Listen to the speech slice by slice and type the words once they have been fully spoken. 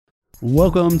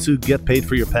Welcome to Get Paid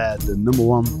for Your Pad, the number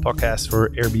one podcast for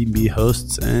Airbnb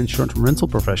hosts and short-term rental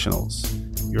professionals.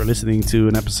 You're listening to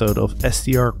an episode of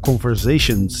STR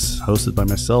Conversations, hosted by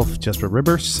myself, Jasper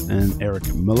Ribbers, and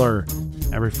Eric Muller.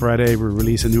 Every Friday, we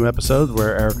release a new episode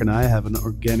where Eric and I have an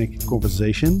organic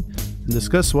conversation and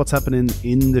discuss what's happening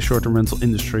in the short-term rental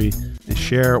industry and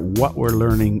share what we're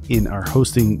learning in our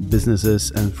hosting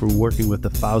businesses and through working with the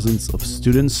thousands of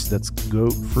students that go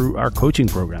through our coaching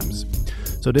programs.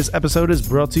 So this episode is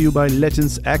brought to you by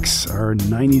Legends X, our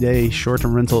 90-day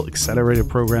short-term rental accelerator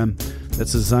program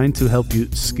that's designed to help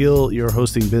you scale your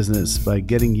hosting business by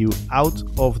getting you out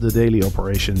of the daily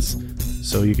operations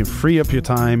so you can free up your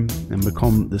time and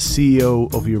become the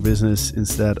CEO of your business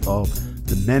instead of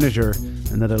the manager,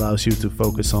 and that allows you to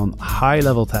focus on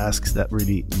high-level tasks that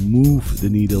really move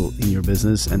the needle in your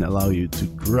business and allow you to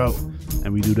grow.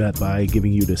 And we do that by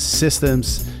giving you the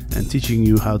systems and teaching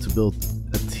you how to build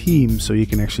a team so you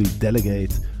can actually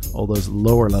delegate all those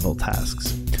lower level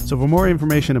tasks. So for more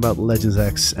information about Legends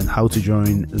X and how to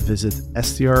join, visit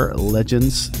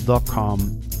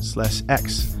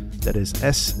strlegends.com/X. That is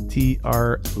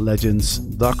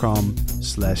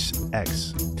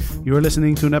strlegends.com/X. You are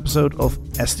listening to an episode of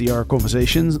STR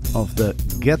Conversations of the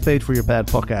Get Paid for Your Pad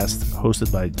podcast,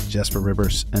 hosted by Jasper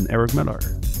Ribbers and Eric Muller.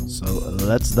 So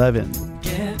let's dive in.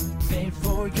 Get paid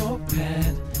for your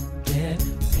pad. Get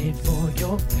paid for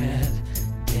your pad.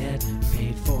 Get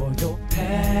paid for your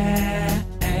pad.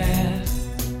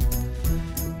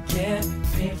 Get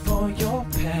paid for your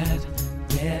pad.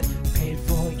 Get paid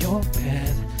for your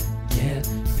pad. Get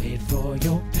paid for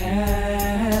your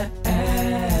pad.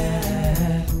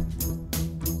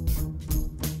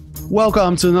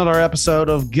 Welcome to another episode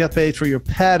of Get Paid for Your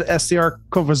Pad STR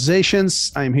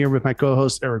Conversations. I'm here with my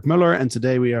co-host Eric Muller, and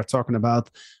today we are talking about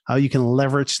how you can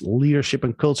leverage leadership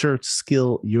and culture to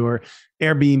scale your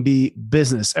Airbnb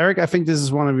business. Eric, I think this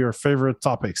is one of your favorite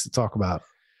topics to talk about.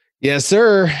 Yes,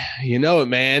 sir. You know it,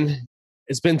 man.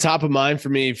 It's been top of mind for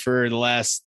me for the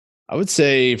last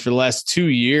 2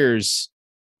 years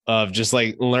of just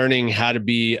like learning how to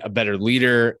be a better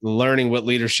leader, learning what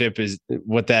leadership is,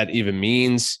 what that even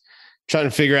means, trying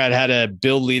to figure out how to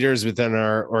build leaders within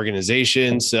our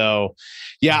organization. So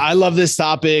yeah, I love this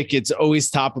topic. It's always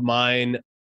top of mind.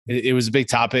 It was a big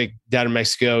topic down in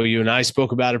Mexico. You and I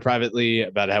spoke about it privately,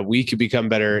 about how we could become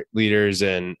better leaders.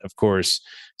 And of course,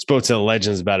 spoke to the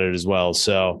legends about it as well.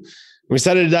 So we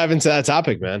decided to dive into that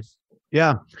topic, man.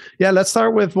 Yeah. Let's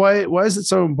start with why is it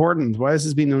so important? Why has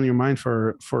this been on your mind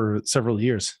for several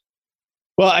years?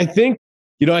 Well, I think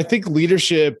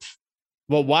leadership,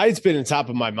 why it's been on top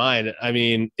of my mind. I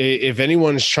mean, if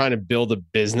anyone is trying to build a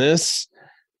business,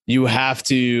 you have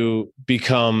to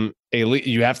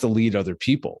you have to lead other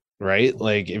people, right?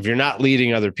 Like if you're not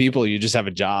leading other people, you just have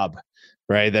a job,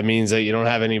 right? That means that you don't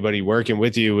have anybody working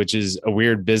with you, which is a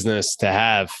weird business to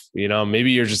have. You know,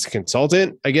 maybe you're just a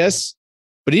consultant, I guess.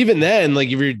 But even then, like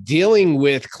if you're dealing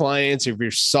with clients, if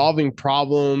you're solving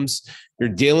problems, you're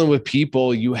dealing with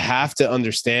people, you have to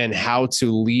understand how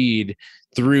to lead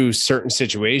through certain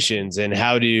situations and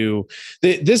how to,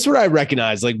 this is what I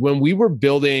recognize. Like when we were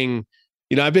building,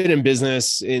 I've been in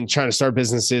business and trying to start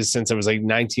businesses since I was like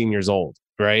 19 years old,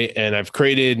 right? And I've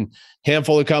created a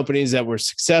handful of companies that were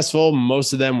successful.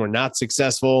 Most of them were not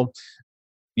successful.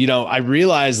 I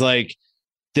realized like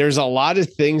there's a lot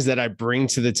of things that I bring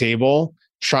to the table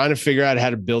trying to figure out how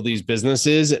to build these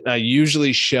businesses. And I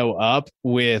usually show up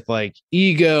with like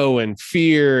ego and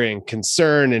fear and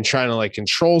concern and trying to like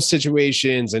control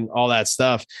situations and all that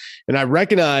stuff. And I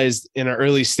recognized in an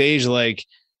early stage, like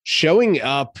showing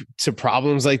up to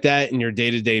problems like that in your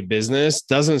day-to-day business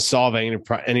doesn't solve any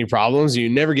problems. You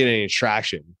never get any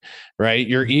traction, right?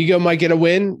 Your ego might get a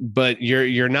win, but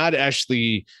you're not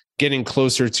actually getting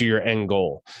closer to your end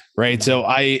goal, right? So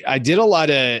I did a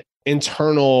lot of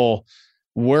internal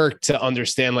work to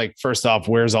understand, like, first off,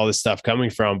 where's all this stuff coming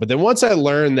from? But then once I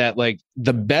learned that like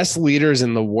the best leaders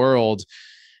in the world,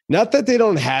 not that they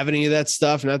don't have any of that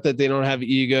stuff, not that they don't have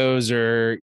egos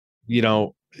or,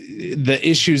 the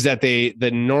issues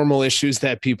the normal issues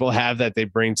that people have that they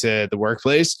bring to the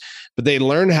workplace, but they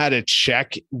learn how to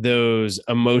check those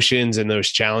emotions and those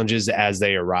challenges as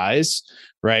they arise.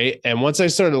 Right. And once I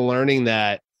started learning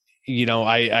that,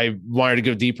 I wanted to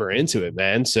go deeper into it,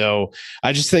 man. So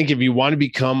I just think if you want to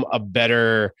become a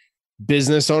better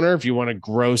business owner, if you want to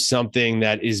grow something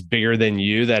that is bigger than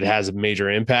you, that has a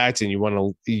major impact, and you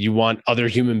want other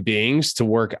human beings to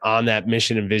work on that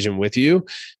mission and vision with you,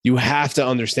 you have to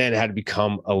understand how to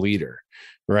become a leader,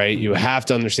 right? You have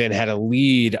to understand how to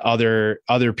lead other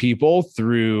people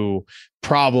through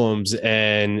problems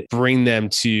and bring them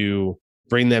to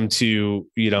bring them to,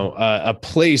 a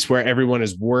place where everyone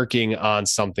is working on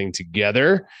something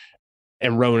together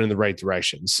and rowing in the right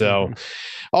direction. So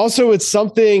also it's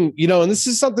something, and this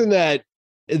is something that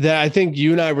I think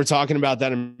you and I were talking about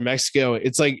that in Mexico.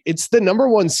 It's like, it's the number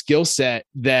one skill set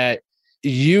that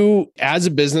you as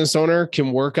a business owner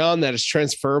can work on that is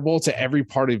transferable to every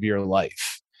part of your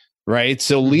life. Right.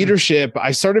 So leadership,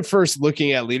 I started first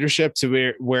looking at leadership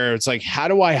to where it's like, how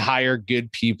do I hire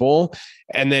good people?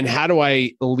 And then how do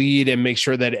I lead and make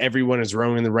sure that everyone is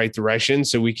rowing in the right direction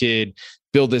so we could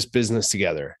build this business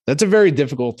together? That's a very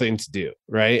difficult thing to do.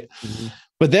 Right.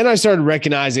 But then I started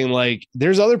recognizing like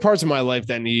there's other parts of my life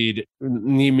that need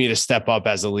me to step up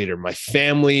as a leader. My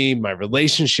family, my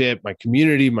relationship, my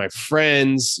community, my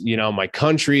friends, my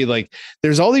country. Like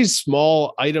there's all these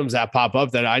small items that pop up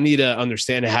that I need to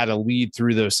understand how to lead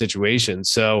through those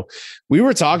situations. So we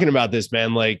were talking about this,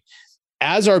 man, like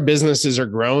as our businesses are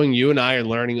growing, you and I are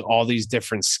learning all these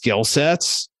different skill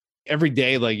sets. Every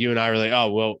day, like you and I are like,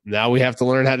 oh, well, now we have to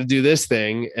learn how to do this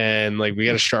thing. And like, we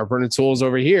got to sharpen the tools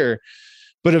over here.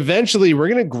 But eventually we're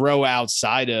going to grow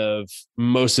outside of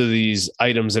most of these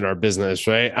items in our business,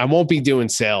 right? I won't be doing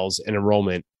sales and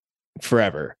enrollment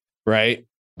forever, right?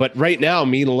 But right now,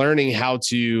 me learning how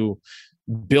to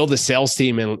build a sales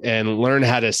team and learn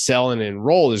how to sell and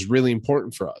enroll is really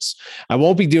important for us. I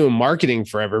won't be doing marketing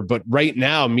forever, but right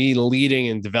now, me leading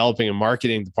and developing a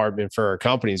marketing department for our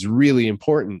company is really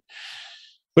important.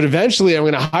 But eventually I'm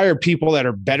going to hire people that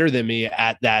are better than me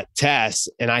at that task.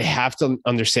 And I have to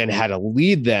understand how to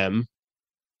lead them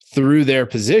through their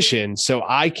position so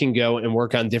I can go and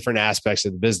work on different aspects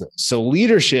of the business. So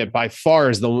leadership by far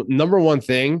is the number one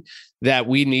thing that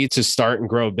we need to start and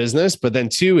grow a business. But then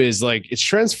two is like, it's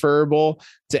transferable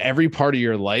to every part of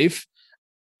your life.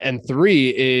 And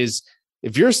three is,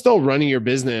 if you're still running your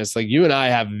business, like you and I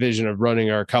have a vision of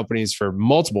running our companies for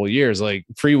multiple years, like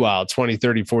FreeWild, 20,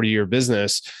 30, 40-year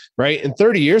business, right? And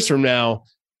 30 years from now,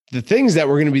 the things that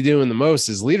we're going to be doing the most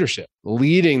is leadership,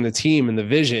 leading the team and the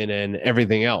vision and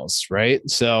everything else, right?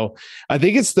 So I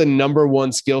think it's the number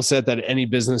one skill set that any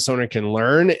business owner can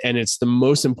learn. And it's the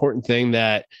most important thing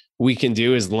that we can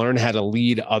do is learn how to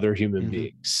lead other human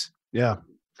beings. Yeah.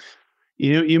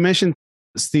 You mentioned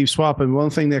Steve Schwab, and one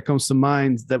thing that comes to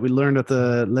mind that we learned at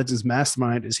the Legends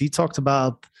Mastermind is he talked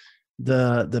about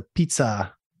the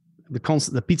pizza,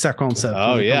 the pizza concept.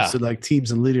 Oh yeah, comes to like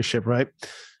teams and leadership, right?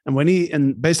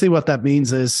 And basically what that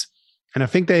means is, and I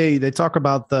think they talk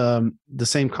about the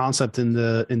same concept in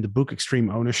the book Extreme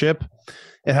Ownership.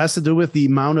 It has to do with the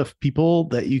amount of people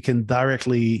that you can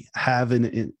directly have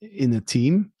in a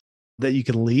team that you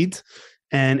can lead,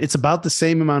 and it's about the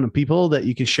same amount of people that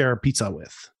you can share a pizza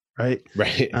with. Right.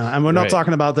 And we're not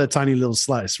talking about the tiny little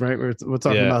slice, right? We're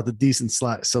talking about the decent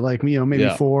slice. So like, maybe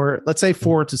let's say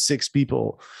 4 to 6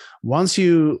 people. Once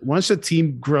the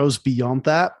team grows beyond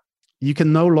that, you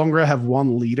can no longer have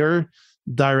one leader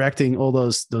directing all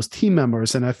those team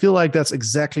members. And I feel like that's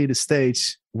exactly the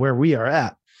stage where we are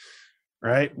at,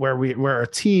 right? Where our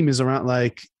team is around,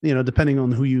 like, depending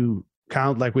on who you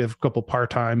count, like we have a couple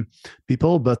part-time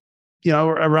people, but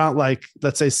around like,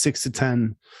 let's say 6 to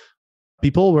 10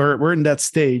 people. We're in that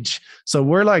stage. So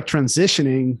we're like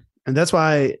transitioning. And that's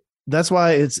why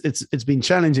it's been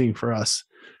challenging for us,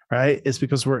 right? It's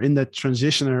because we're in that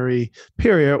transitionary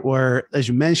period where, as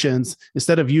you mentioned,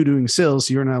 instead of you doing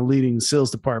sales, you're now leading the sales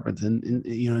department. And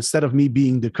instead of me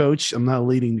being the coach, I'm now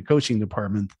leading the coaching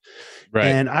department. Right.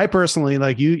 And I personally,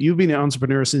 like you've been an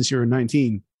entrepreneur since you were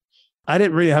 19. I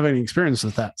didn't really have any experience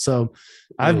with that. So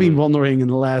I've been wondering in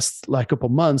the last couple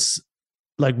months,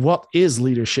 like, what is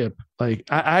leadership? Like,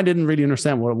 I didn't really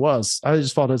understand what it was. I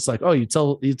just thought it's like, oh, you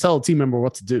tell a team member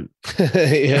what to do. But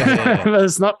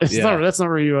it's not. That's not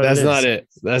really what That's not it.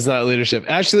 That's not leadership.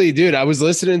 Actually, dude, I was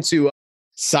listening to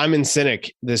Simon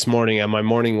Sinek this morning on my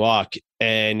morning walk,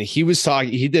 and he was talking.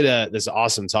 He did this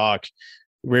awesome talk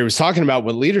where he was talking about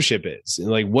what leadership is and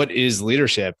like, what is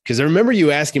leadership? Because I remember you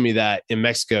asking me that in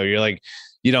Mexico. You're like,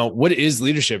 what is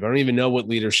leadership? I don't even know what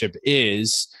leadership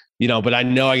is. But I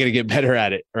know I got to get better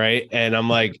at it. Right. And I'm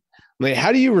like,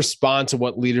 how do you respond to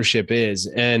what leadership is?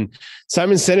 And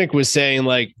Simon Sinek was saying,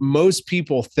 like, most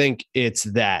people think it's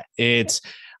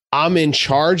I'm in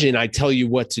charge and I tell you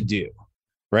what to do.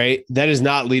 Right. That is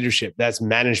not leadership. That's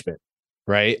management.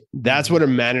 Right. That's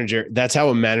how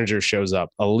a manager shows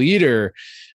up. A leader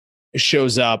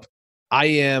shows up. How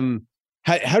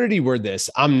did he word this?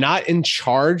 I'm not in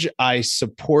charge. I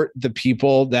support the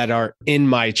people that are in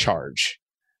my charge.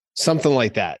 Something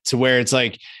like that, to where it's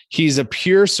like he's a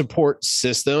pure support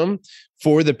system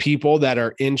for the people that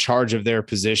are in charge of their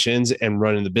positions and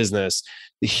running the business.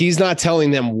 He's not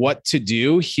telling them what to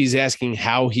do. He's asking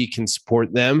how he can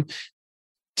support them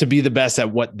to be the best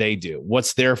at what they do.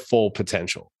 What's their full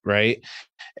potential, right?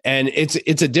 And it's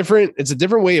a different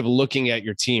way of looking at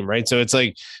your team, right? So it's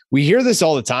like, we hear this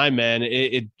all the time, man.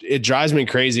 It drives me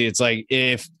crazy. It's like,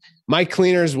 if my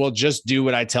cleaners will just do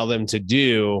what I tell them to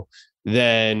do,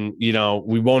 then, you know,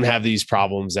 we won't have these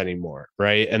problems anymore,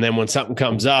 right? And then when something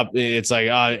comes up, it's like,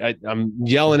 I'm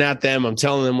yelling at them, I'm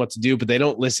telling them what to do, but they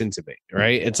don't listen to me,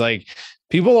 right? It's like,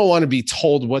 people don't want to be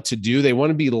told what to do. They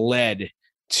want to be led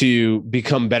to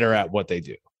become better at what they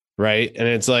do, right? And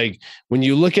it's like, when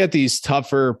you look at these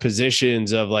tougher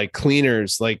positions of like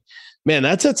cleaners, like, man,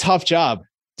 that's a tough job,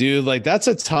 dude. Like, that's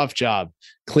a tough job.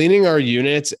 Cleaning our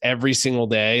units every single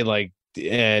day, like,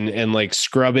 and like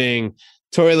scrubbing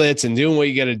toilets and doing what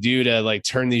you got to do to like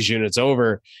turn these units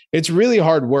over. It's really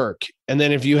hard work. And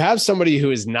then if you have somebody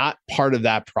who is not part of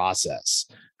that process,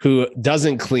 who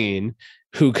doesn't clean,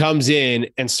 who comes in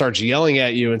and starts yelling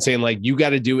at you and saying like, you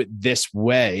got to do it this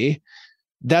way,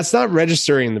 that's not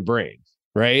registering in the brain,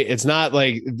 right? It's not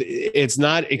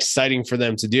exciting for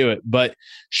them to do it, but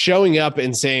showing up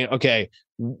and saying, okay,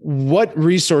 what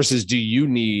resources do you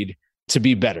need to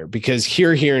be better? Because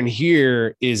here, and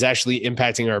here is actually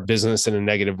impacting our business in a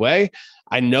negative way.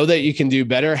 I know that you can do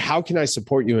better. How can I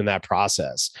support you in that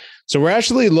process? So we're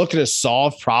actually looking to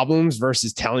solve problems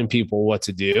versus telling people what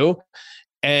to do.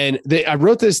 And I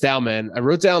wrote this down, man. I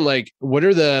wrote down like, what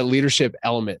are the leadership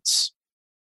elements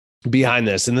behind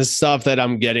this? And this stuff that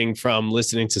I'm getting from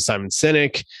listening to Simon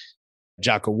Sinek,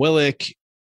 Jocko Willink,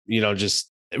 you know,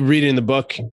 just reading the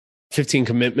book, 15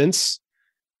 Commitments,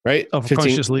 right? Of a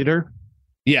conscious leader.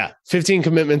 Yeah. 15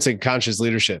 Commitments and Conscious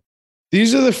Leadership.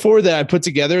 These are the 4 that I put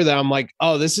together that I'm like,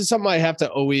 oh, this is something I have to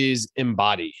always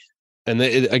embody. And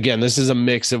again, this is a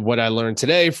mix of what I learned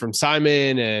today from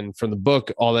Simon and from the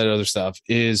book, all that other stuff.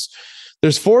 Is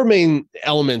there's 4 main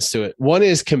elements to it. One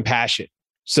is compassion.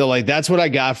 So like, that's what I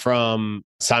got from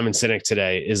Simon Sinek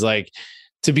today, is like,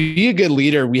 to be a good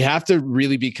leader, we have to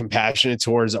really be compassionate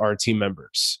towards our team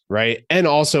members, right? And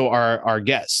also our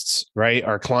guests, right?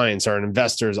 Our clients, our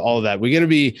investors, all of that. We got to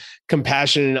be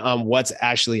compassionate on what's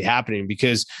actually happening,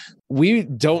 because we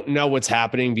don't know what's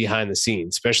happening behind the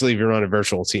scenes, especially if you're on a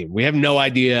virtual team. We have no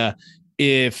idea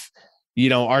if, you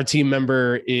know, our team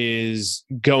member is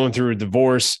going through a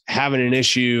divorce, having an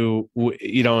issue,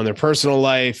 you know, in their personal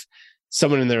life,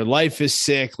 someone in their life is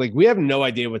sick. Like, we have no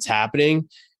idea what's happening.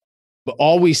 But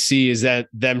all we see is that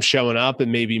them showing up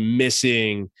and maybe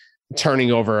missing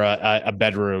turning over a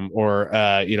bedroom or,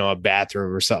 you know, a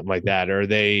bathroom or something like that. Or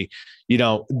they, you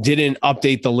know, didn't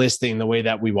update the listing the way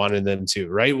that we wanted them to,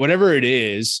 right? Whatever it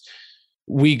is,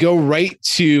 we go right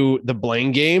to the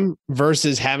blame game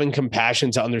versus having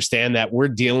compassion to understand that we're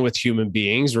dealing with human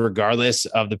beings, regardless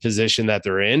of the position that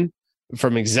they're in,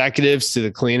 from executives to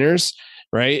the cleaners.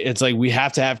 Right. It's like, we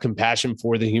have to have compassion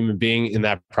for the human being in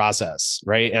that process.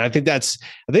 Right. And I think that's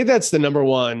the number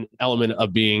one element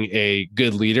of being a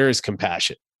good leader, is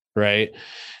compassion. Right.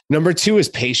 Number 2 is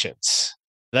patience.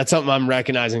 That's something I'm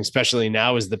recognizing, especially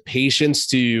now, is the patience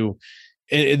to,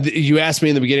 you asked me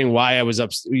in the beginning why I was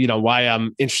why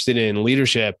I'm interested in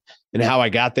leadership and how I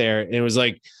got there. And it was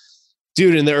like,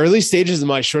 dude, in the early stages of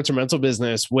my short-term rental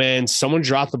business, when someone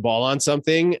dropped the ball on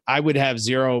something, I would have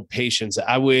zero patience.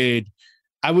 I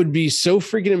would be so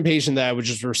freaking impatient that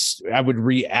I would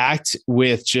react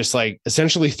with just like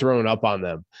essentially throwing up on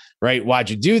them, right? Why'd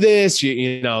you do this?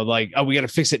 You know, like, oh, we got to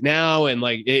fix it now. And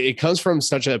like, it comes from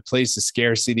such a place of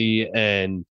scarcity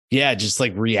and just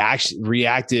like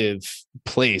reactive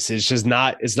place. It's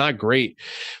not great.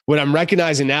 What I'm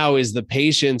recognizing now is the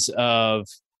patience of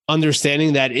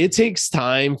understanding that it takes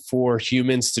time for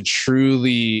humans to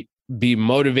truly be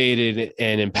motivated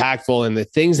and impactful, and the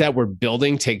things that we're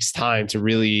building takes time to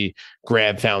really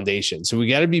grab foundation. So we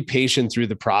got to be patient through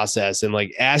the process and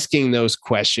like asking those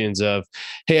questions of,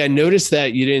 hey, I noticed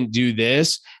that you didn't do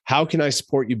this. How can I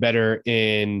support you better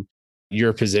in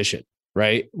your position?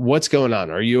 Right? What's going on?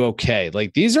 Are you okay?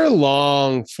 Like, these are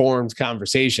long formed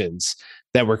conversations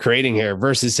that we're creating here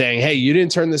versus saying, hey, you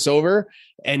didn't turn this over,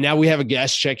 and now we have a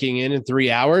guest checking in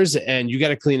 3 hours and you got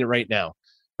to clean it right now.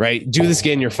 Right? Do this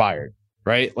again, you're fired.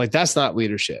 Right? Like, that's not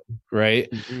leadership. Right?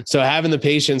 Mm-hmm. So having the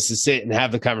patience to sit and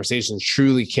have the conversations,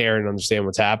 truly care and understand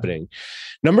what's happening.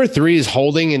 Number 3 is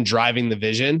holding and driving the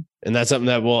vision. And that's something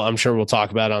that I'm sure we'll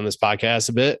talk about on this podcast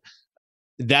a bit.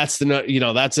 That's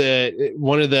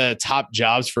one of the top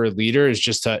jobs for a leader, is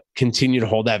just to continue to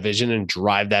hold that vision and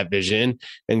drive that vision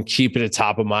and keep it at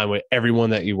top of mind with everyone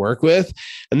that you work with.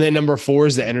 And then number 4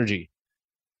 is the energy.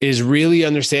 is really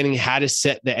understanding how to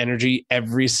set the energy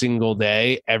every single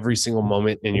day, every single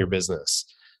moment in your business.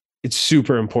 It's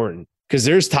super important because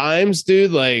there's times,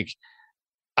 dude, like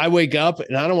I wake up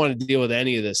and I don't want to deal with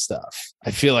any of this stuff.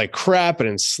 I feel like crap. I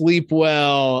didn't sleep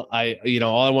well.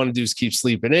 All I want to do is keep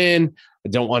sleeping in. I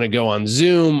don't want to go on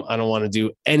Zoom. I don't want to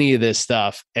do any of this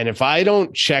stuff. And if I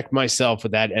don't check myself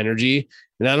with that energy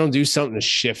and I don't do something to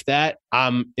shift that,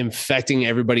 I'm infecting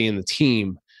everybody in the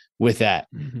team with that.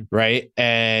 Right.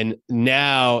 And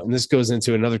now, and this goes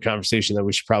into another conversation that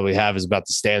we should probably have, is about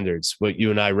the standards, what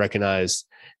you and I recognized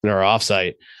in our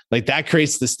offsite, like that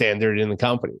creates the standard in the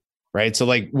company. Right. So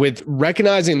like with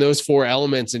recognizing those 4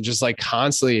 elements and just like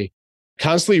constantly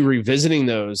revisiting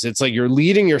those, it's like you're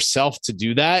leading yourself to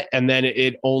do that. And then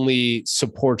it only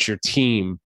supports your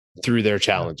team through their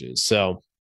challenges. So.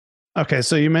 Okay.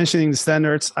 So you're mentioning the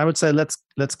standards. I would say let's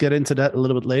get into that a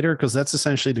little bit later, because that's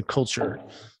essentially the culture.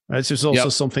 Right. So there's also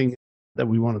something that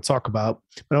we want to talk about,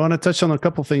 but I want to touch on a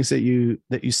couple of things that you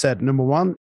said. Number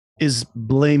one is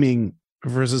blaming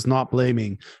versus not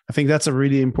blaming. I think that's a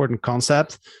really important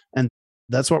concept. And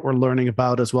that's what we're learning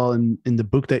about as well in the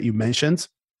book that you mentioned.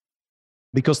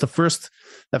 Because that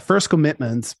first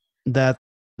commitment that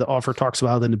the author talks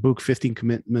about in the book, 15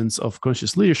 Commitments of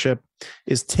Conscious Leadership,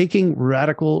 is taking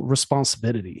radical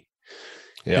responsibility.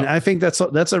 Yeah. And I think that's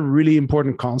a really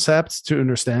important concept to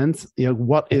understand.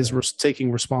 What is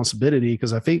taking responsibility?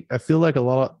 Because I feel like a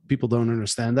lot of people don't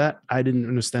understand that. I didn't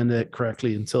understand it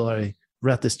correctly until I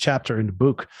read this chapter in the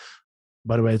book.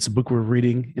 By the way, it's a book we're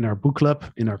reading in our book club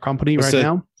in our company right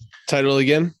now. Title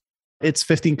again? It's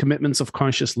 15 Commitments of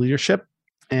Conscious Leadership.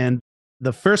 And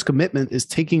the first commitment is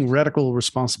taking radical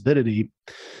responsibility.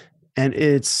 And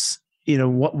it's,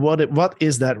 what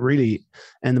is that really?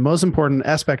 And the most important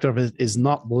aspect of it is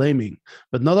not blaming,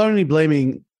 but not only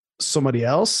blaming somebody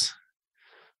else,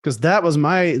 because that was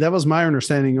my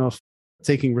understanding of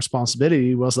taking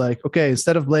responsibility, was like, okay,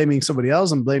 instead of blaming somebody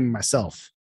else, I'm blaming myself.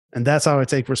 And that's how I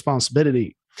take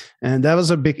responsibility. And that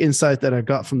was a big insight that I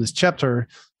got from this chapter,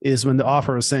 is when the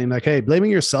author was saying like, hey,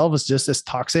 blaming yourself is just as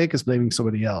toxic as blaming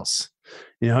somebody else.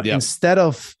 Instead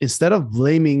of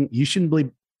blaming,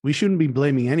 we shouldn't be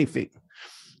blaming anything.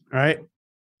 All right.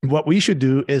 What we should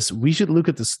do is we should look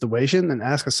at the situation and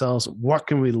ask ourselves, what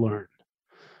can we learn?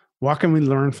 What can we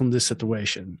learn from this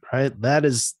situation? Right. That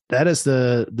is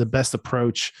the best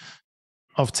approach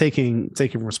of taking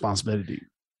responsibility.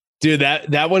 Dude,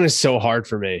 that one is so hard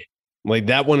for me. Like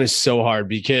that one is so hard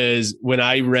because when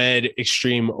I read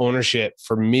Extreme Ownership,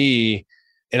 for me,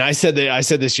 and I said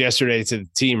this yesterday to the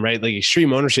team, right? Like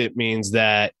extreme ownership means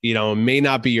that, it may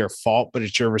not be your fault, but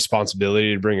it's your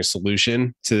responsibility to bring a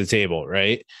solution to the table,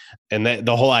 right? And that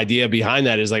the whole idea behind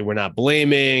that is like, we're not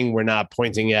blaming, we're not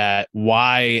pointing at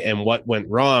why and what went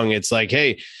wrong. It's like,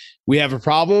 hey, we have a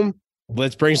problem,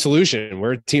 let's bring a solution.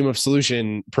 We're a team of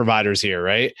solution providers here,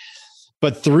 right?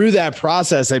 But through that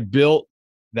process, I built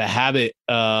the habit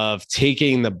of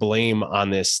taking the blame on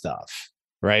this stuff,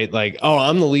 right? Like, oh,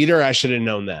 I'm the leader, I should have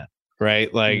known that,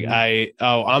 right? Like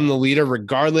I'm the leader,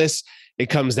 regardless, it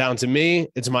comes down to me,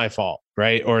 it's my fault,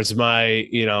 right? Or it's my,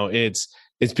 it's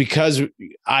because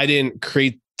I didn't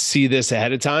see this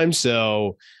ahead of time,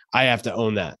 so I have to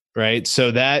own that, right?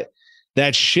 So that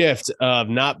shift of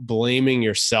not blaming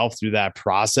yourself through that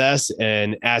process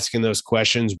and asking those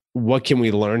questions, what can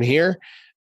we learn here?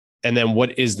 And then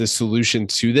what is the solution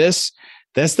to this?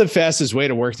 That's the fastest way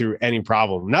to work through any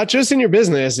problem, not just in your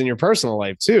business, in your personal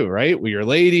life too, right? With your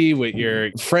lady, with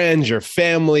your friends, your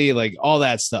family, like all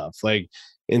that stuff. Like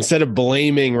instead of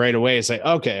blaming right away, it's like,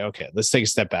 okay, let's take a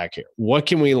step back here. What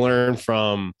can we learn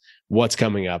from what's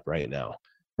coming up right now?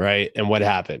 Right. And what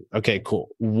happened? Okay, cool.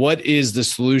 What is the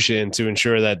solution to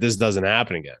ensure that this doesn't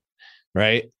happen again?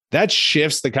 Right. That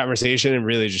shifts the conversation and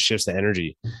really just shifts the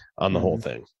energy on the whole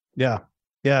thing. Yeah.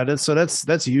 Yeah.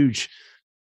 That's huge.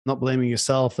 Not blaming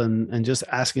yourself and just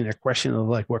asking a question of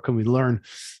like, what can we learn?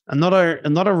 Another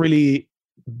really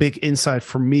big insight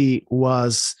for me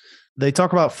was they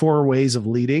talk about 4 ways of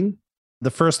leading.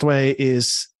 The first way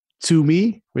is to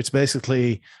me, which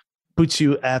basically puts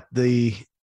you at the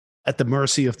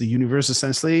mercy of the universe.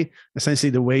 Essentially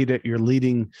the way that you're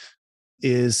leading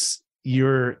is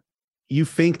you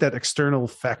think that external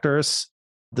factors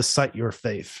decide your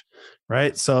faith,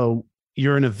 right? So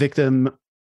you're in a victim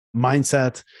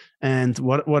mindset, and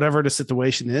whatever the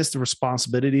situation is, the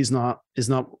responsibility is not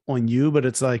on you, but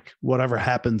it's like whatever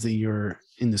happens in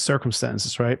the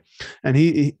circumstances, right? And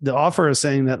the author is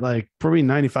saying that like probably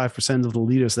 95% of the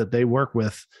leaders that they work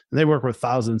with, and they work with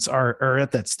thousands, are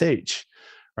at that stage,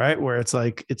 right? Where it's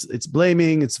like it's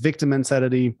blaming, it's victim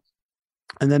mentality.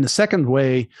 And then the second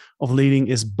way of leading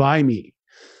is by me.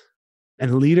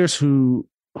 And leaders who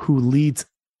lead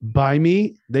by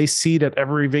me, they see that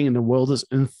everything in the world is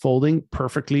unfolding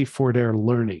perfectly for their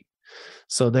learning.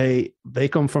 So they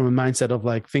come from a mindset of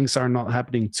like, things are not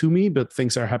happening to me, but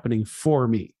things are happening for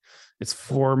me. It's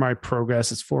for my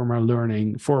progress. It's for my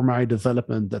learning, for my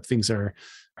development that things are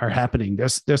happening.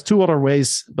 There's two other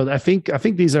ways, but I think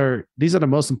these are the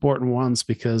most important ones,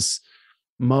 because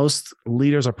most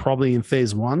leaders are probably in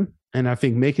phase one. And I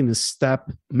think making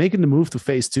the move to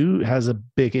phase two has a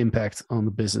big impact on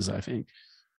the business, I think.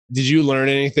 Did you learn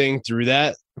anything through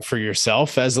that for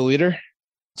yourself as a leader?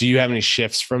 Do you have any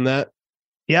shifts from that?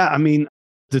 Yeah, I mean,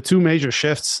 the two major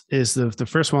shifts is the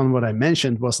first one, what I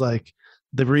mentioned, was like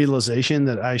the realization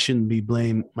that I shouldn't be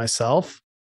blamed myself.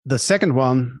 The second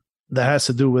one that has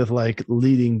to do with like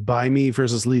leading by me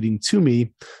versus leading to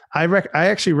me. I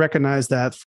actually recognize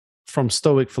that from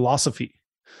Stoic philosophy,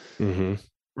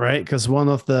 right? Because one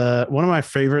of my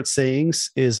favorite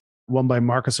sayings is one by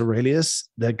Marcus Aurelius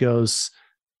that goes,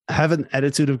 have an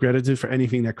attitude of gratitude for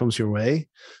anything that comes your way.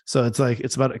 So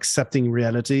it's about accepting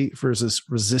reality versus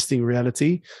resisting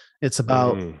reality. It's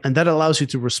about, and that allows you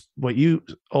to, what you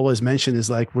always mention is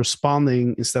like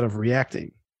responding instead of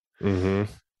reacting,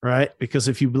 right? Because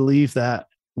if you believe that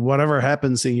whatever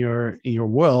happens in your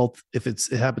world, if it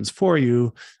happens for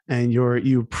you and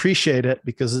you appreciate it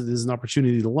because it is an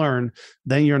opportunity to learn,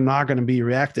 then you're not going to be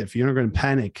reactive. You're not going to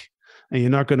panic. And you're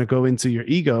not going to go into your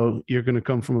ego. You're going to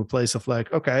come from a place of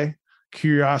like, okay,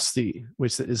 curiosity,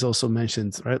 which is also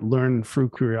mentioned, right? Learn through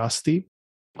curiosity,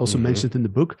 also mentioned in the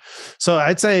book. So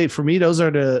I'd say for me, those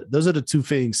are the two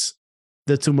things,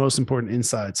 the two most important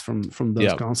insights from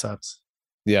those concepts.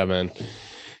 Yeah, man.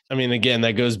 I mean, again,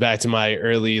 that goes back to my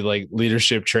early like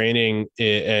leadership training,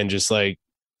 and just like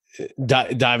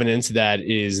diving into that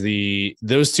is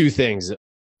those two things,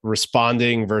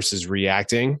 responding versus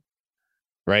reacting.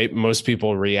 Right? Most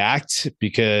people react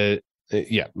because,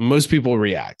 most people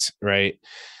react, right?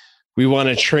 We want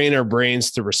to train our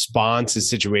brains to respond to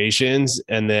situations.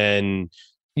 And then,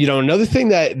 another thing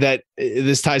that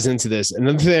this ties into this,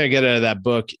 another thing I get out of that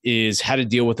book is how to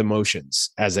deal with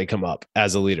emotions as they come up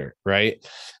as a leader, right?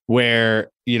 Where,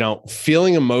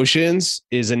 feeling emotions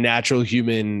is a natural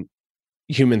human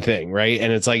thing, right?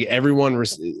 And it's like everyone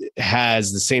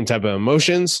has the same type of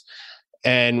emotions.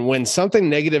 And when something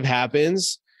negative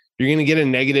happens, you're going to get a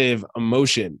negative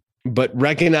emotion, but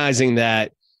recognizing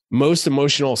that most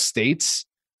emotional states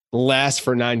last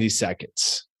for 90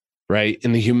 seconds, right?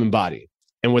 In the human body.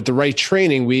 And with the right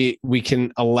training, we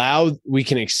can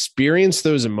experience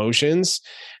those emotions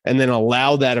and then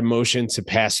allow that emotion to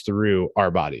pass through our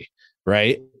body,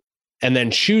 right? And then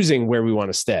choosing where we want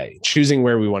to stay, choosing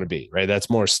where we want to be, right?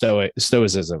 That's more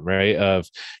stoicism, right? Of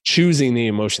choosing the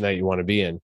emotion that you want to be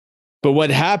in. But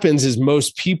what happens is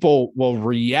most people will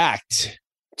react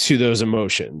to those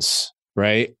emotions,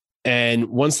 right? And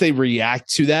once they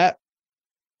react to that,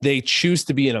 they choose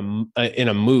to be in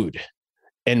a mood.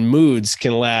 And moods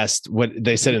can last, what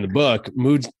they said in the book,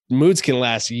 moods can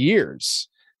last years,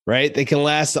 right? They can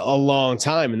last a long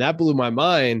time. And that blew my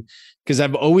mind because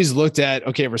I've always looked at,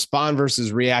 okay, respond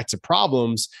versus react to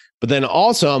problems. But then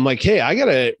also I'm like, hey, I got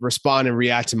to respond and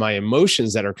react to my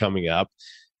emotions that are coming up.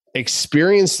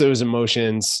 Experience those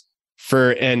emotions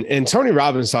and Tony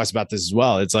Robbins talks about this as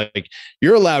well. It's like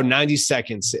you're allowed 90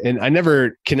 seconds, and I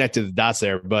never connected the dots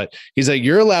there, but he's like,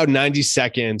 you're allowed 90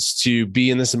 seconds to be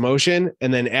in this emotion.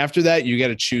 And then after that, you got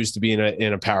to choose to be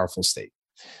in a powerful state.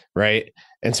 Right.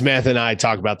 And Samantha and I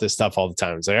talk about this stuff all the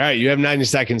time. It's like, all right, you have 90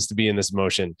 seconds to be in this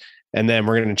emotion. And then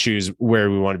we're going to choose where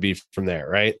we want to be from there.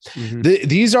 Right.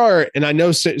 These are, and I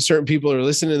know certain people are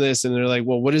listening to this and they're like,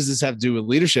 well, what does this have to do with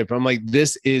leadership? I'm like,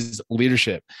 this is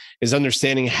leadership, is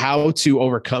understanding how to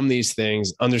overcome these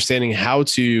things, understanding how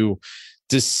to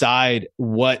decide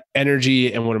what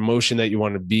energy and what emotion that you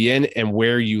want to be in and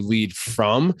where you lead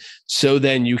from. So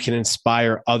then you can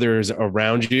inspire others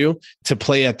around you to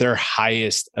play at their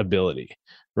highest ability.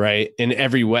 Right. In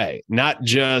every way, not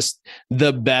just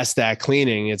the best at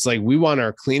cleaning. It's like, we want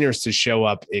our cleaners to show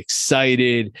up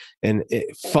excited and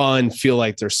fun, feel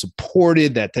like they're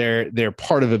supported, that they're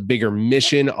part of a bigger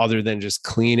mission other than just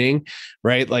cleaning.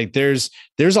 Right. Like there's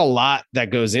a lot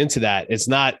that goes into that. It's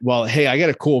not, well, hey, I got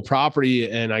a cool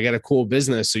property and I got a cool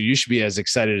business, so you should be as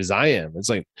excited as I am. It's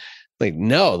like,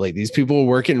 no, like these people are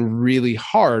working really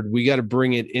hard. We got to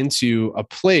bring it into a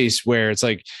place where it's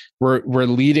like we're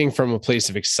leading from a place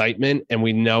of excitement, and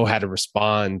we know how to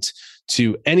respond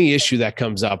to any issue that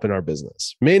comes up in our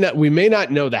business. We may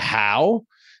not know the how,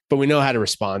 but we know how to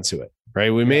respond to it.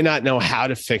 Right. We may not know how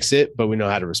to fix it, but we know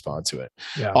how to respond to it.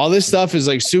 Yeah. All this stuff is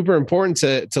like super important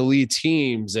to lead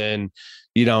teams and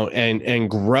and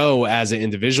grow as an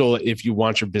individual if you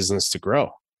want your business to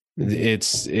grow. Mm-hmm.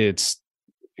 It's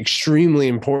extremely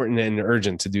important and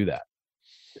urgent to do that.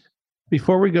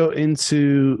 Before we go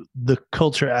into the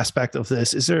culture aspect of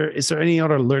this, is there any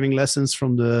other learning lessons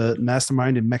from the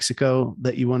mastermind in Mexico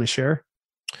that you want to share?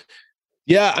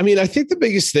 Yeah, I mean, I think the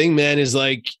biggest thing, man, is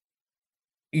like,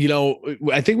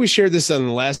 I think we shared this on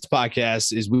the last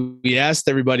podcast, is we asked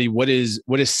everybody what does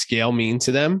scale mean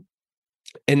to them?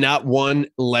 And not one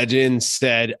legend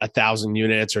said 1,000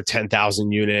 units or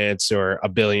 10,000 units or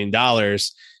 $1 billion.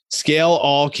 Scale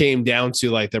all came down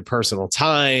to like their personal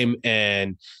time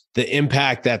and the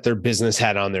impact that their business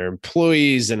had on their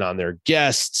employees and on their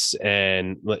guests.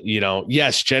 And,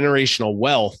 yes, generational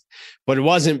wealth, but it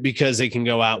wasn't because they can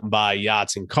go out and buy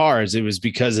yachts and cars. It was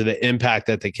because of the impact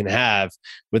that they can have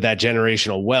with that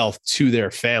generational wealth to their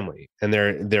family and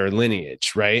their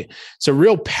lineage, right? So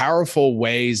real powerful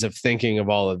ways of thinking of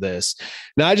all of this.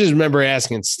 Now, I just remember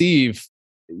asking Steve,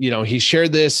 he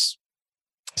shared this,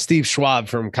 Steve Schwab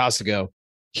from Costco,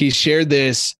 he shared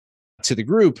this to the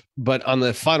group, but on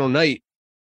the final night,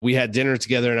 we had dinner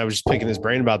together and I was just picking his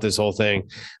brain about this whole thing. I'm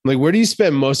like, where do you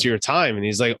spend most of your time? And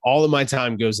he's like, all of my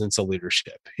time goes into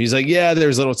leadership. He's like, yeah,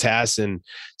 there's little tasks and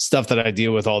stuff that I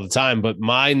deal with all the time. But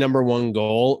my number one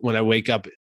goal when I wake up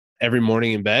every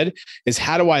morning in bed is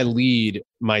how do I lead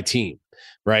my team?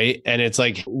 Right. And it's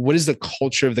like, what is the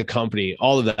culture of the company?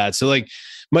 All of that. So like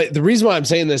the reason why I'm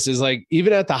saying this is like,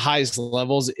 even at the highest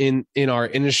levels in our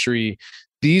industry,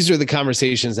 these are the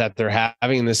conversations that they're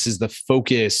having. And this is the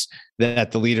focus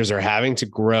that the leaders are having to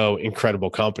grow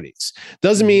incredible companies.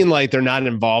 Doesn't mean like they're not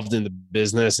involved in the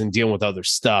business and dealing with other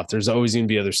stuff. There's always going to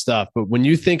be other stuff. But when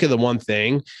you think of the one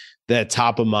thing that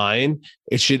top of mind,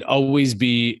 it should always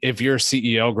be, if you're a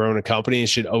CEO growing a company, it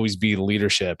should always be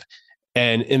leadership.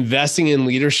 And investing in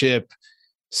leadership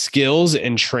skills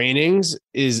and trainings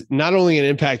is not only going to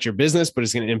impact your business, but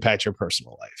it's going to impact your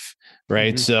personal life.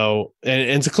 Right. Mm-hmm. So,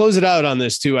 and to close it out on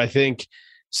this too, I think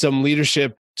some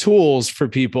leadership tools for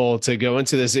people to go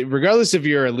into this, regardless if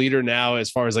you're a leader now, as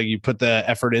far as like you put the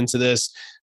effort into this,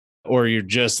 or you're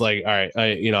just like, all right,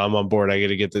 I'm on board. I got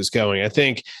to get this going. I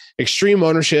think Extreme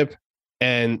Ownership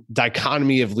and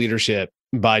Dichotomy of Leadership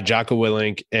by Jocko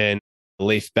Willink and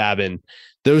Leif Babin,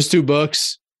 those two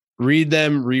books, read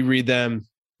them, reread them,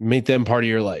 make them part of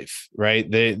your life, right?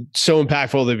 They're so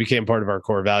impactful. They became part of our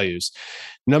core values.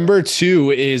 Number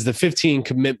 2 is the 15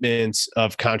 Commitments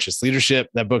of Conscious Leadership.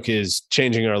 That book is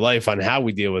changing our life on how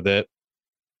we deal with it.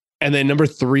 And then number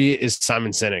 3 is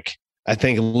Simon Sinek. I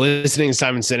think listening to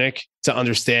Simon Sinek to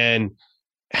understand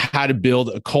how to build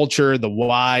a culture, the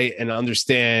why, and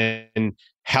understand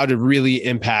how to really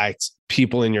impact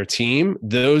people in your team.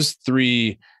 Those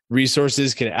 3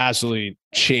 resources can absolutely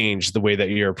change the way that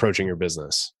you're approaching your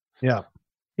business. Yeah.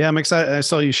 Yeah, I'm excited. I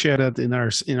saw you share that in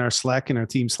our Slack, in our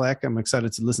team Slack. I'm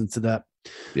excited to listen to that.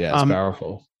 Yeah, it's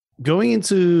powerful. Going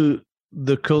into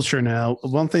the culture now,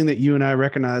 one thing that you and I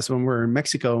recognize when we're in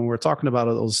Mexico and we're talking about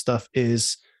all this stuff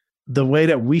is the way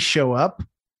that we show up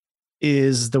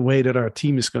is the way that our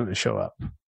team is going to show up,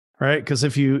 right? Because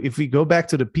if we go back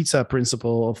to the pizza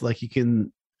principle of like, you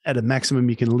can, at a maximum,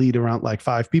 you can lead around like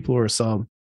 5 people or so.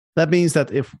 That means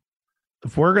that if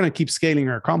we're going to keep scaling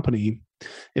our company,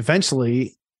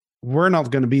 eventually we're not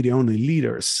going to be the only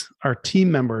leaders. Our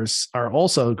team members are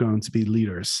also going to be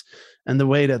leaders. And the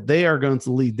way that they are going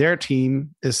to lead their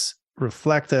team is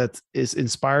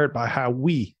inspired by how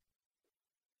we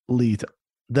lead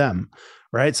them,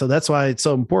 right? So that's why it's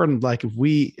so important. Like if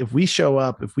we show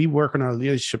up, if we work on our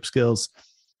leadership skills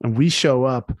and we show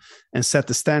up and set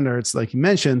the standards, like you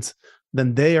mentioned,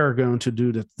 then they are going to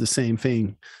do the same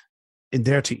thing in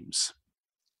their teams.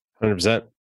 100%.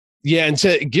 Yeah. And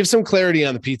to give some clarity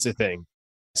on the pizza thing.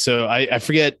 So I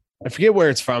forget where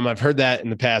it's from. I've heard that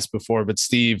in the past before, but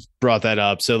Steve brought that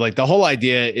up. So like the whole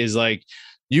idea is like,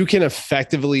 you can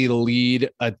effectively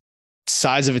lead a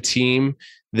size of a team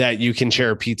that you can share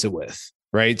a pizza with,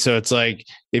 right? So it's like,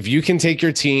 if you can take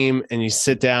your team and you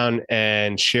sit down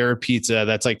and share a pizza,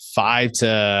 that's like 5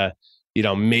 to,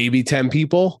 maybe 10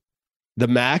 people, the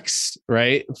max,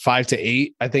 right? 5 to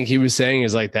 8, I think he was saying,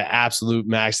 is like the absolute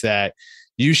max that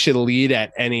you should lead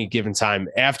at any given time.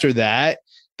 After that,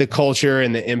 the culture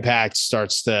and the impact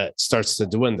starts to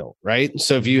dwindle, right?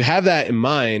 So if you have that in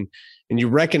mind and you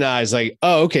recognize like,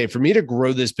 oh, okay, for me to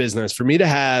grow this business, for me to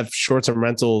have short-term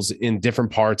rentals in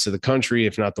different parts of the country,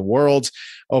 if not the world,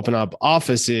 open up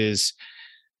offices,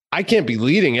 I can't be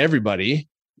leading everybody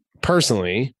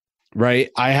personally,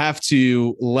 right? I have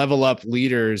to level up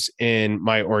leaders in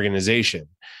my organization.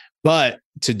 But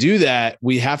to do that,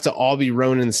 we have to all be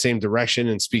rowing in the same direction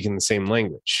and speaking the same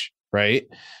language, right?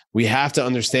 We have to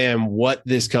understand what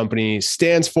this company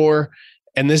stands for.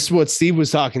 And this is what Steve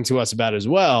was talking to us about as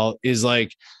well, is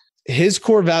like his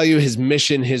core value, his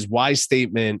mission, his why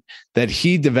statement that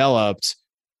he developed,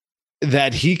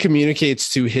 that he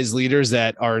communicates to his leaders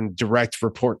that are in direct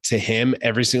report to him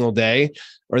every single day,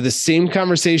 are the same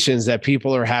conversations that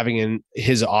people are having in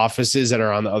his offices that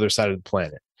are on the other side of the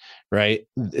planet, right?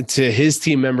 To his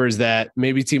team members that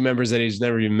maybe team members that he's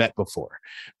never even met before,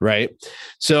 right?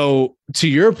 So to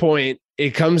your point,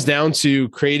 it comes down to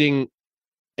creating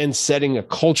and setting a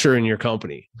culture in your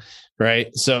company,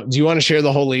 right? So do you want to share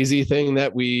the whole lazy thing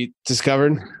that we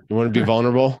discovered? You want to be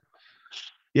vulnerable?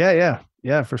 Yeah,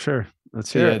 for sure.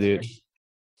 Let's hear it, dude.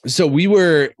 So we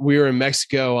were in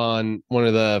Mexico on one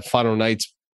of the final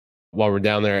nights while we're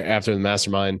down there after the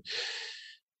mastermind,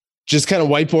 just kind of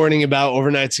whiteboarding about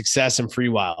overnight success and Free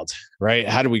Wild, right?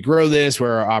 How do we grow this?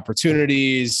 Where are our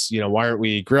opportunities? Why aren't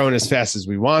we growing as fast as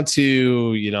we want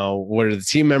to? What are the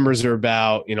team members are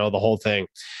about? The whole thing.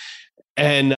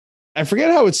 And I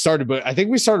forget how it started, but I think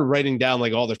we started writing down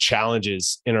like all the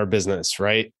challenges in our business,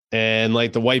 right? And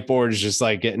like the whiteboard is just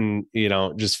like getting,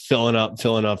 just filling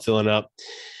up.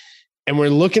 And we're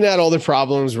looking at all the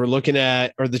problems, or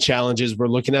the challenges, we're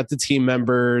looking at the team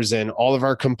members and all of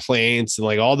our complaints and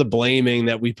like all the blaming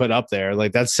that we put up there.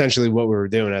 Like that's essentially what we were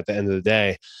doing at the end of the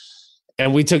day.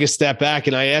 And we took a step back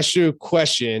and I asked you a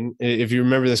question. If you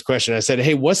remember this question, I said,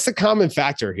 hey, what's the common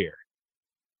factor here?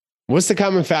 What's the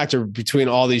common factor between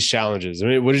all these challenges? I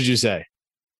mean, what did you say?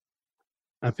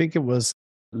 I think it was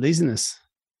laziness,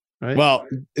 right? Well,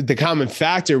 the common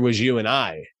factor was you and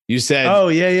I. You said, oh,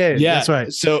 yeah. That's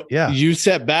right. So you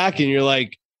sat back and you're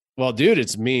like, well, dude,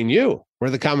 it's me and you. We're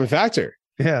the common factor.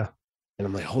 Yeah. And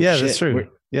I'm like, holy shit. That's true.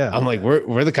 I'm like,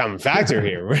 we're the common factor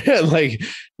here. We're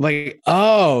like,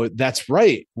 oh, that's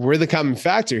right. We're the common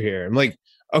factor here. I'm like,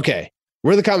 okay,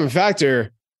 we're the common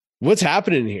factor. What's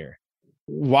happening here?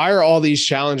 Why are all these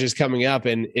challenges coming up?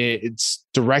 And it's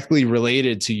directly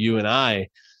related to you and I.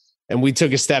 And we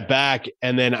took a step back,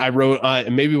 and then I wrote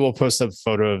and maybe we'll post a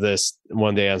photo of this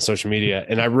one day on social media.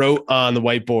 And I wrote on the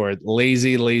whiteboard,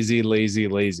 lazy, lazy, lazy,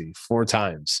 lazy 4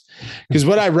 times. Because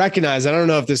what I recognized, I don't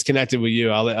know if this connected with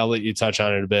you. I'll let you touch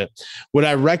on it a bit. What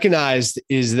I recognized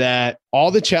is that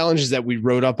all the challenges that we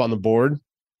wrote up on the board,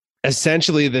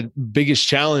 essentially the biggest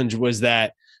challenge was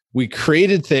that we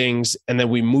created things and then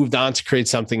we moved on to create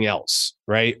something else,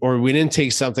 right? Or we didn't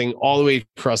take something all the way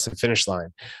across the finish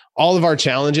line. All of our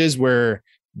challenges were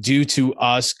due to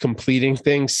us completing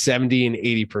things 70 and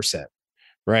 80%,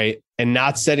 right? And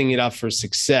not setting it up for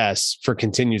success, for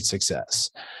continued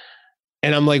success.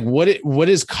 And I'm like, what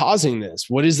is causing this?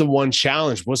 What is the one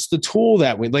challenge? What's the tool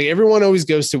that like everyone always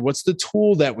goes to, what's the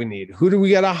tool that we need? Who do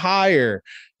we got to hire?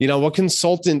 What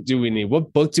consultant do we need?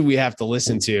 What book do we have to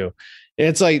listen to? And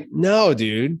it's like, no,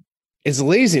 dude, it's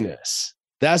laziness.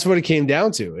 That's what it came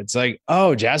down to. It's like,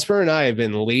 oh, Jasper and I have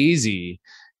been lazy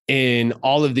in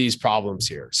all of these problems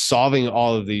here, solving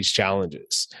all of these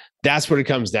challenges. That's what it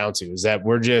comes down to, is that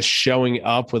we're just showing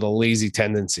up with a lazy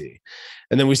tendency.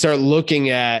 And then we start looking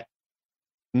at,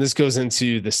 and this goes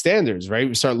into the standards, right?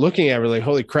 We start looking at, we're like,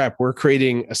 holy crap, we're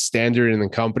creating a standard in the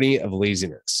company of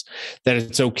laziness, that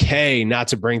it's okay not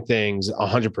to bring things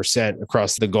 100%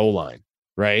 across the goal line.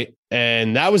 Right.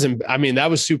 And that was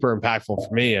super impactful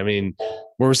for me. I mean,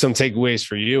 what were some takeaways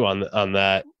for you on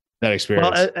that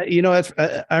experience?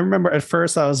 Well, I remember at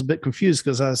first I was a bit confused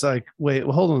because I was like, wait,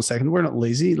 well, hold on a second. We're not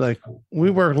lazy. Like, we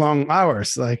work long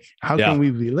hours. Like, how can we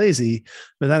be lazy?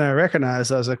 But then I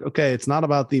recognized, I was like, okay, it's not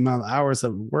about the amount of hours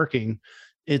that we're working.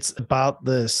 It's about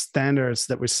the standards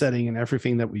that we're setting in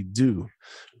everything that we do.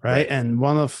 Right. And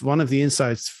one of the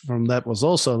insights from that was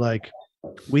also like,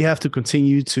 we have to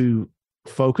continue to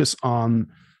focus on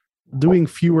doing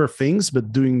fewer things,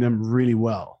 but doing them really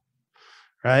well.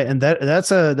 Right. And that's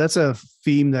a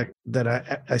theme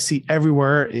that I see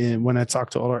everywhere when I talk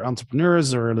to other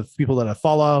entrepreneurs or the people that I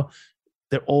follow.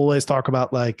 They always talk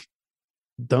about like,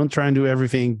 don't try and do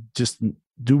everything. Just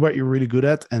do what you're really good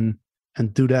at and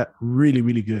do that really,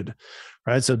 really good.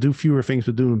 Right. So do fewer things,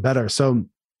 but do them better. So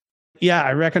yeah,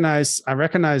 I recognize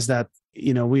that,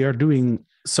 we are doing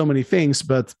so many things,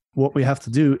 but what we have to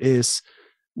do is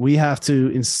we have to,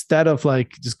 instead of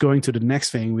like just going to the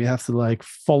next thing, we have to like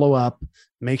follow up,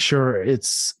 make sure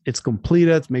it's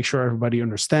completed, make sure everybody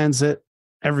understands it.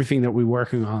 Everything that we're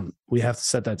working on, we have to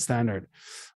set that standard,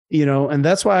 and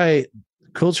that's why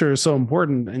culture is so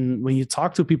important. And when you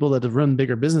talk to people that have run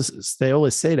bigger businesses, they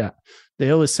always say that.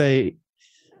 They always say,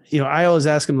 I always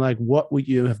ask them like, what would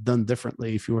you have done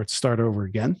differently if you were to start over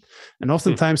again? And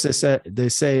oftentimes they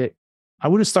say, I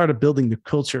would have started building the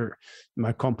culture in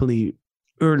my company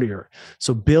earlier.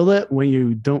 So build it when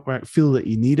you don't feel that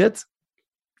you need it.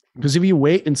 Because if you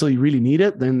wait until you really need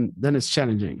it, then it's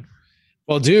challenging.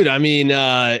 Well, dude, I mean,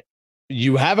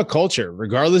 you have a culture,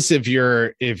 regardless if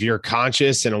you're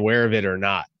conscious and aware of it or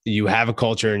not. You have a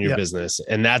culture in your business.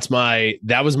 And that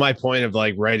was my point of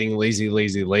like writing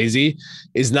lazy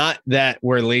is not that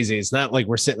we're lazy. It's not like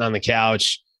we're sitting on the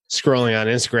couch scrolling on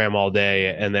Instagram all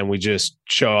day and then we just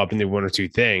show up and do one or two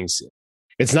things.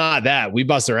 It's not that. We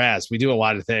bust our ass. We do a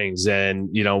lot of things and,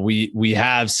 you know, we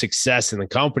have success in the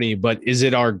company, but is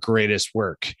it our greatest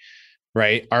work,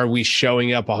 right? Are we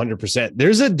showing up 100%?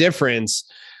 There's a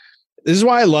difference. This is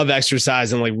why I love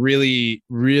exercise and like really,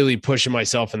 really pushing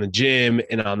myself in the gym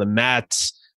and on the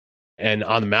mats and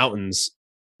on the mountains.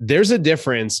 There's a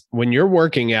difference when you're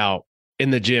working out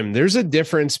in the gym. There's a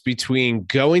difference between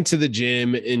going to the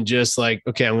gym and just like,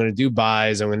 okay, I'm going to do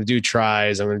buys, I'm going to do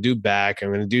tries, I'm going to do back, I'm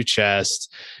going to do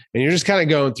chest. And you're just kind of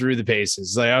going through the paces.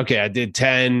 It's like, okay, I did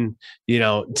 10,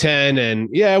 10. And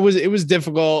yeah, it was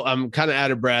difficult. I'm kind of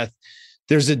out of breath.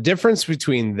 There's a difference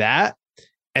between that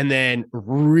and then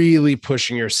really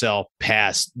pushing yourself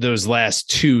past those last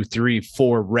 2, 3,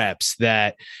 4 reps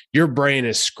that your brain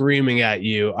is screaming at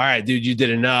you. All right, dude, you did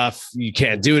enough. You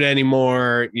can't do it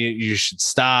anymore. You should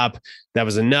stop. That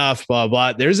was enough, blah,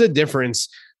 blah. There's a difference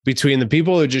between the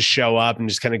people who just show up and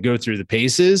just kind of go through the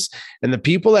paces and the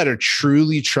people that are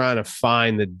truly trying to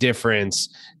find the difference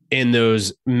in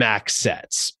those max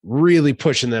sets, really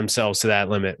pushing themselves to that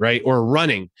limit, right? Or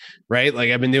running, right?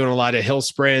 Like I've been doing a lot of hill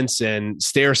sprints and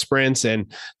stair sprints, and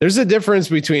there's a difference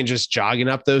between just jogging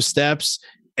up those steps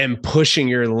and pushing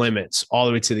your limits all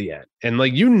the way to the end. And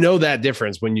like, that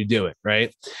difference when you do it,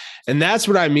 right? And that's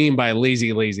what I mean by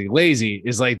lazy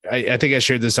is like, I think I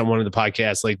shared this on one of the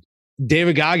podcasts, like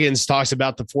David Goggins talks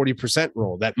about the 40%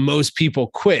 rule, that most people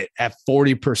quit at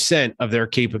 40% of their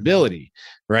capability,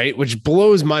 right? Which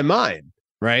blows my mind,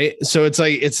 right? So it's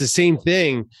like, it's the same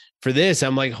thing for this.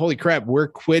 I'm like, holy crap, we're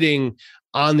quitting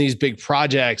on these big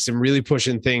projects and really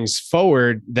pushing things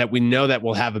forward that we know that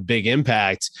will have a big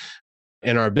impact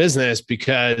in our business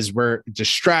because we're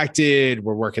distracted,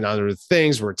 we're working on other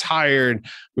things, we're tired,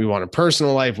 we want a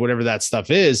personal life, whatever that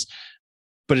stuff is.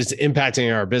 But it's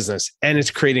impacting our business and it's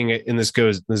creating it. And this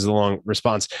is a long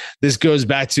response. This goes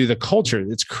back to the culture.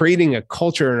 It's creating a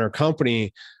culture in our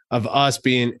company of us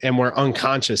being, and we're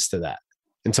unconscious to that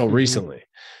until recently.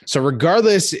 So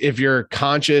regardless if you're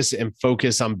conscious and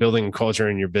focused on building culture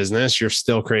in your business, you're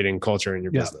still creating culture in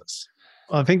your business.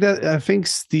 Well, I think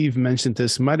Steve mentioned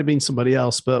this, might have been somebody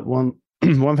else, but one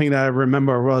thing that I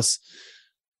remember was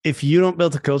if you don't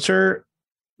build a culture,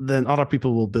 then other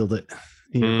people will build it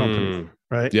in your company.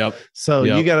 Right. Yep. So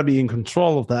you got to be in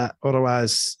control of that.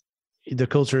 Otherwise, the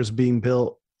culture is being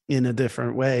built in a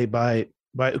different way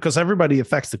because everybody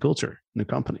affects the culture in the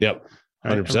company. Yep. 100%.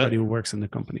 Right? Everybody who works in the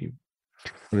company.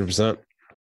 100%.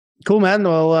 Cool, man.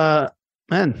 Well,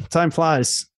 time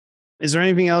flies. Is there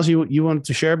anything else you wanted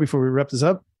to share before we wrap this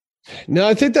up? No,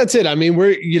 I think that's it. I mean,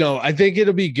 I think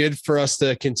it'll be good for us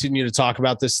to continue to talk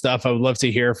about this stuff. I would love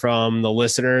to hear from the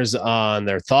listeners on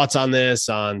their thoughts on this,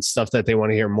 on stuff that they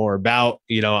want to hear more about.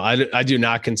 I do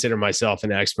not consider myself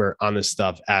an expert on this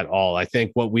stuff at all. I think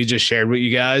what we just shared with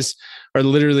you guys are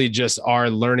literally just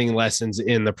our learning lessons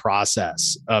in the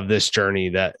process of this journey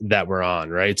that we're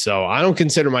on. Right. So I don't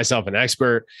consider myself an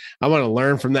expert. I want to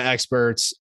learn from the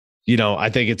experts. I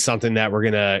think it's something that we're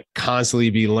going to constantly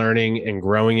be learning and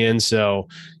growing in. So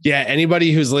yeah,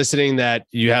 anybody who's listening that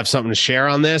you have something to share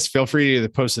on this, feel free to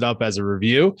post it up as a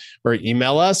review or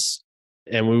email us.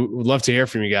 And we would love to hear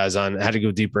from you guys on how to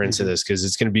go deeper into this, because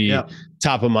it's going to be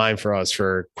top of mind for us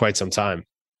for quite some time.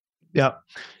 Yeah.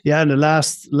 Yeah. And the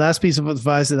last piece of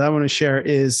advice that I want to share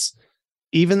is,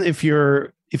 even if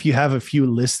you have a few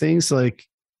listings, like,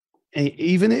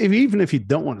 even if you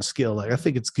don't want to scale, like I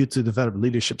think it's good to develop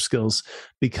leadership skills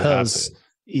because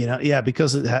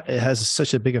because it has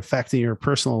such a big effect in your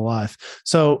personal life.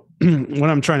 So what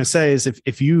I'm trying to say is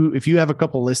if you have a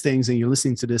couple listings and you're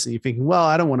listening to this and you're thinking, well,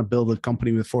 I don't want to build a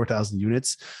company with 4,000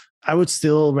 units, I would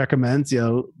still recommend,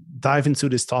 dive into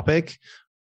this topic,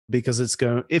 because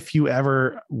if you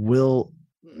ever will,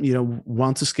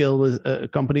 want to scale a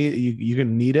company, you're going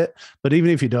to need it. But even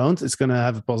if you don't, it's going to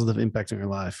have a positive impact on your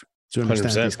life to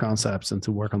understand 100%. These concepts and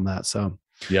to work on that. So,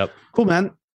 cool,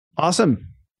 man. Awesome.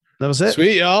 That was it.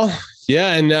 Sweet, y'all.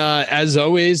 Yeah. And as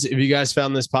always, if you guys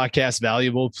found this podcast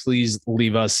valuable, please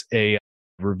leave us a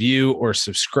review or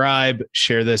subscribe.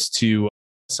 Share this to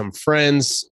some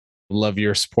friends. Love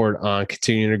your support on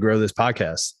continuing to grow this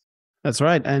podcast. That's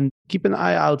right. And keep an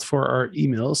eye out for our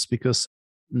emails, because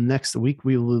next week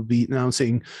we will be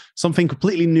announcing something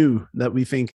completely new that we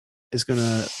think is going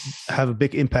to have a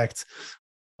big impact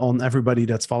on everybody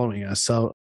that's following us.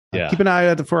 So Yeah. keep an eye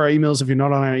out for our emails. If you're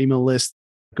not on our email list,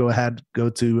 go ahead, go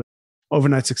to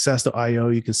overnightsuccess.io.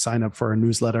 You can sign up for our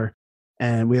newsletter,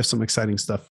 and we have some exciting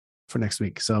stuff for next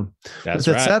week. So That's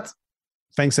with that right. said,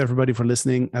 thanks everybody for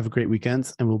listening. Have a great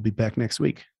weekend, and we'll be back next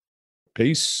week.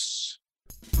 Peace.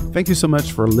 Thank you so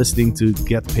much for listening to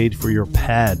Get Paid for Your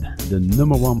Pad, the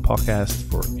 #1 podcast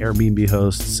for Airbnb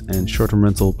hosts and short-term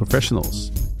rental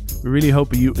professionals. We really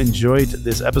hope you enjoyed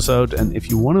this episode, and if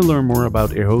you want to learn more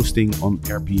about air hosting on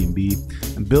Airbnb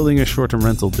and building a short-term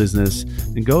rental business,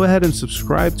 then go ahead and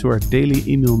subscribe to our daily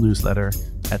email newsletter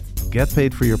at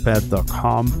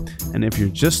getpaidforyourpad.com. And if you're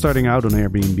just starting out on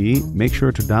Airbnb, make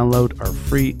sure to download our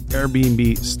free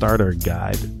Airbnb starter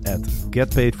guide at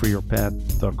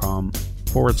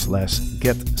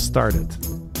getpaidforyourpad.com/get started.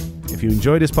 If you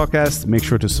enjoy this podcast, make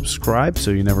sure to subscribe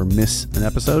so you never miss an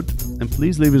episode. And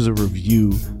please leave us a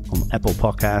review on Apple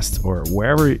Podcasts or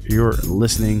wherever you're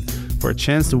listening for a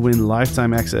chance to win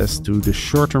lifetime access to the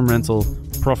Short-Term Rental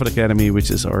Profit Academy, which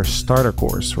is our starter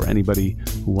course for anybody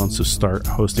who wants to start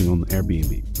hosting on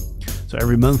Airbnb. So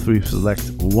every month we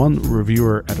select one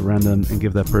reviewer at random and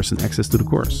give that person access to the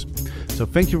course. So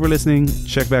thank you for listening.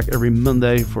 Check back every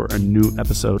Monday for a new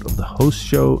episode of The Host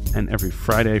Show and every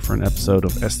Friday for an episode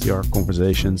of STR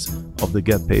Conversations of the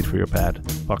Get Paid for Your Pad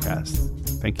podcast.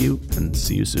 Thank you and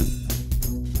see you soon.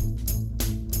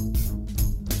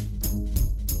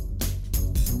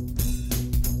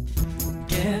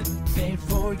 Get paid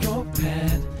for your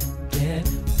pad. Get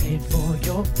paid for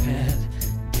your pad.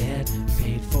 Get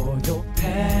paid for your